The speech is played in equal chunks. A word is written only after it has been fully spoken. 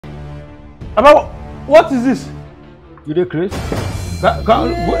About what is this? You dey crazy?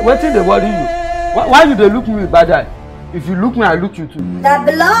 Wetin dey worry you? Why you dey look me with bad eye? If you look me, I look you too. The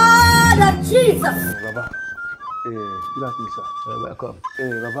blood of Jesus. Baba, good afternoon, sir. Welcome.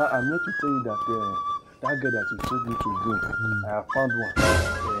 Baba, I'm here to tell you that that girl that you told me to bring, I have found one.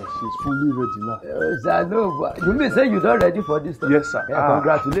 She's fully ready now. Sir, no, but you mean say you don ready for this stuff? Yes, sir.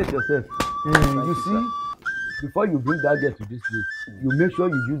 Congratulate yourself. You see, before you bring that girl to this place, you make sure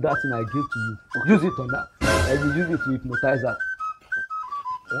you use that thing I gave to you. Okay. Use it on her, and you use it to hypnotize her.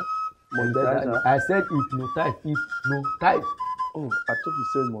 Monetize? I said hypnotize. Hypnotize. Oh, I thought you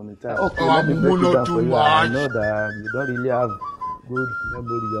said monetize. Okay, let me break it down for you. I know that you don't really have good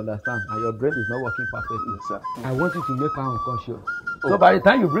memory, you understand, and your brain is not working perfectly. Yes, sir. I want you to make her unconscious. So by the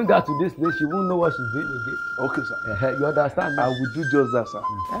time you bring her to this place, she won't know what she's doing again. Okay, sir. You understand? I will do just that, sir.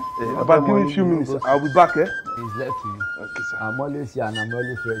 Baba, give me a few minutes. I'll be back, eh? It's left to you. Okay, sir. I'm always here and I'm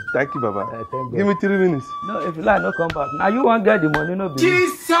always ready. Thank you, Baba. Thank God. Give me 3 minutes. No, if you like, no come back. Now you won't get the money, no baby.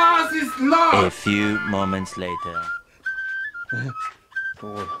 Jesus is Lord. A few moments later.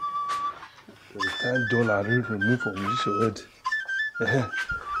 Don't worry. The time dollar remove from this already.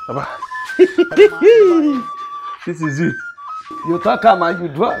 Baba. This is it. You talk am and you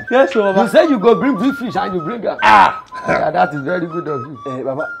do am. Yes, Baba. You say you go bring big fish and you bring am. Yeah, that is very good of you.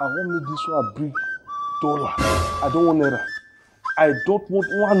 Baba, I want me this one bring dollar. I don't want naira. I don't want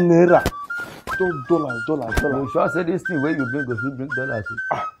 1 naira. Just dollars. You sure say this thing where you bring go fit bring dollars?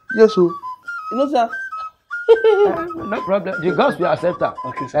 Yes, sir. You know, sir. No problem. The gods will accept her.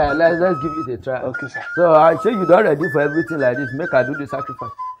 Okay, sir. Let's give it a try. Okay, sir. So I say you don ready for everything like this. Make her do the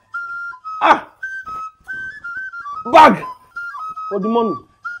sacrifice. Bag for the money.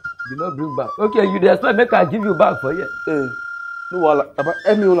 You no bring back. Okay, you dey expect make I give you bag for here. No wahala. Baba,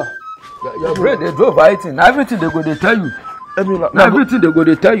 Emiola. Your brain dey drove by eating. Na everything they go dey tell you. Emiola. Na everything they go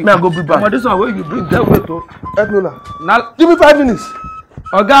dey tell you. May I go bring back? But this one wey you bring that way to. Emiola. Now Give me 5 minutes.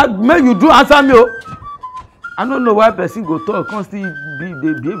 Oga, make you do answer me o. I don't know why person go talk come still they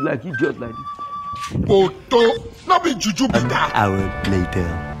behave like idiot like this. Poto, not be juju be that. An hour later.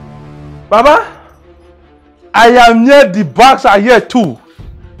 Baba, I am near the bags are here too.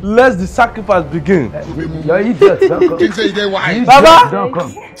 Let the sacrifice begin. Your idiot don't come. Think say they wise. Baba, Don't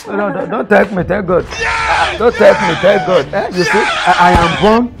come. No, don't thank me, thank God. Don't thank me, thank God. You see, I am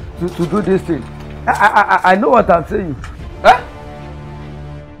born to do this thing. I know what I'm saying.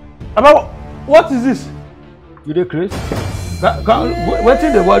 Baba, what is this? You dey crazy?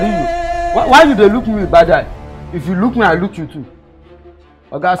 Wetin dey worry you? Why you dey look me with bad eye? If you look me, I look you too.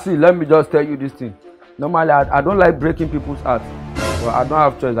 Oga, see, let me just tell you this thing. Normally, I don't like breaking people's hearts. But I don't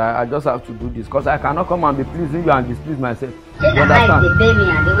have choice. I just have to do this because I cannot come and be pleasing you and displease myself. You understand?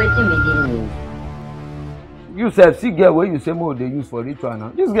 You sef see girl wey you say more dey use for ritual now.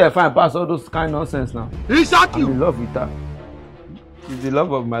 This girl fine pass all those kind nonsense now. I'm in love with her. She's the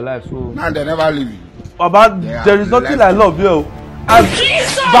love of my life. So. Now they never leave you. Baba, there is nothing like love here.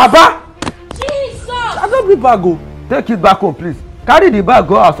 Jesus! Baba! Jesus! I don't bring bag go. Take it back home, please. Carry the bag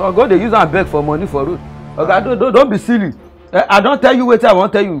go house or go dey use am beg for money for road. Okay, don't be silly. I don tell you wetin I wan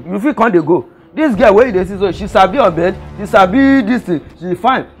tell you. You fit come dey go. This girl wey you dey see so she sabi on bed, she sabi this thing, she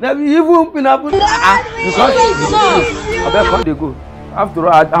fine. Maybe even because abeg come dey go. After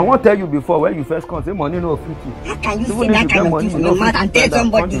all, I wan tell you before when you first come say money no fit you. How can you say that kind of thing from your mouth and tell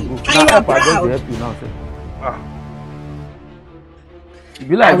somebody? And you are proud. Help you now, e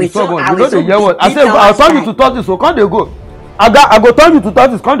be like you stubborn, you no dey hear what I say. I tell you to touch this, so come dey go. I go tell you to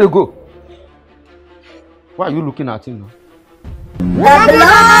touch this, come dey go. Why are you looking at him now? The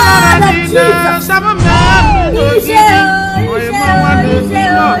blood of Jesus.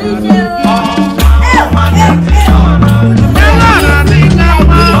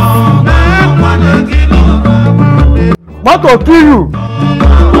 Want to kill you.